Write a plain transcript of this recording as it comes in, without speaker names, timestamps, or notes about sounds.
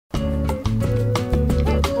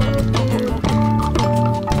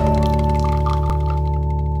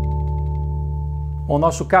o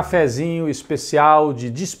nosso cafezinho especial de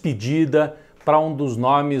despedida para um dos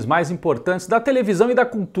nomes mais importantes da televisão e da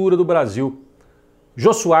cultura do Brasil.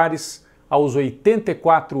 Jô Soares, aos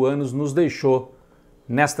 84 anos, nos deixou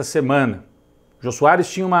nesta semana. Jô Soares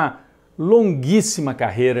tinha uma longuíssima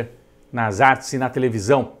carreira nas artes e na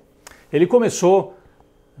televisão. Ele começou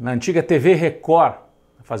na antiga TV Record,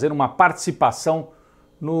 fazendo uma participação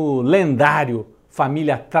no lendário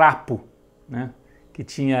Família Trapo, né? Que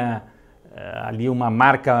tinha ali uma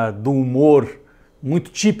marca do humor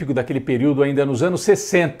muito típico daquele período, ainda nos anos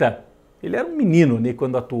 60. Ele era um menino, né,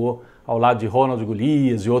 quando atuou ao lado de Ronald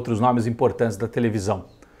Golias e outros nomes importantes da televisão.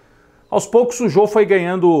 Aos poucos o Jô foi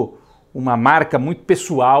ganhando uma marca muito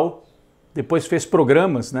pessoal, depois fez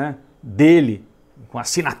programas, né, dele, com a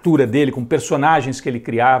assinatura dele, com personagens que ele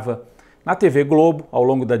criava na TV Globo ao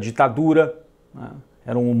longo da ditadura, né?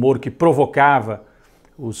 Era um humor que provocava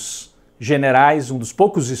os generais, um dos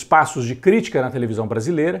poucos espaços de crítica na televisão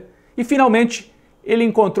brasileira, e finalmente ele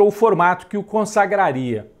encontrou o formato que o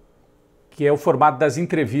consagraria, que é o formato das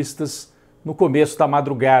entrevistas no começo da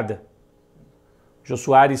madrugada. Jô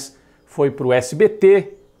Soares foi para o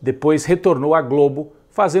SBT, depois retornou à Globo,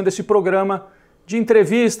 fazendo esse programa de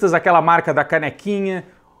entrevistas, aquela marca da canequinha,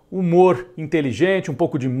 humor inteligente, um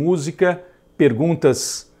pouco de música,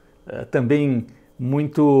 perguntas também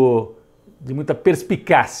de muita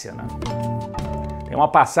perspicácia, né? Tem uma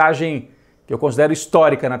passagem que eu considero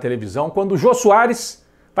histórica na televisão, quando o Jô Soares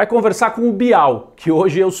vai conversar com o Bial, que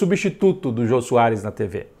hoje é o substituto do Jô Soares na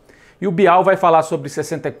TV. E o Bial vai falar sobre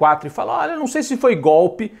 64 e fala, olha, não sei se foi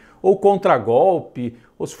golpe ou contragolpe,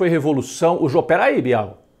 ou se foi revolução. O Jô, peraí,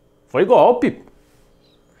 Bial, foi golpe.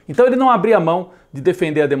 Então ele não abria mão de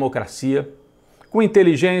defender a democracia, com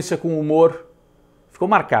inteligência, com humor. Ficou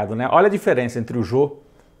marcado, né? Olha a diferença entre o Jô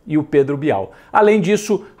e o Pedro Bial. Além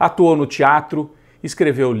disso, atuou no teatro,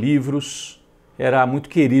 escreveu livros, era muito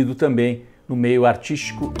querido também no meio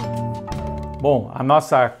artístico. Bom, a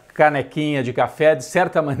nossa canequinha de café, de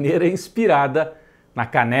certa maneira, é inspirada na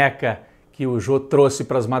caneca que o Jô trouxe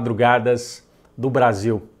para as madrugadas do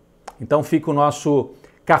Brasil. Então fica o nosso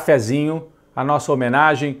cafezinho, a nossa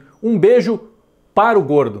homenagem. Um beijo para o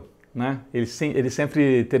gordo, né? Ele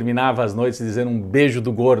sempre terminava as noites dizendo um beijo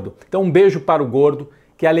do gordo. Então um beijo para o gordo,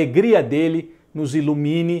 que a alegria dele nos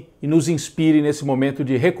ilumine e nos inspire nesse momento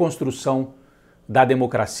de reconstrução da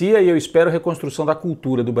democracia e eu espero reconstrução da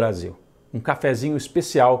cultura do Brasil. Um cafezinho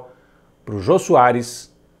especial para o Jô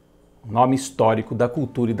Soares, nome histórico da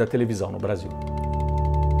cultura e da televisão no Brasil.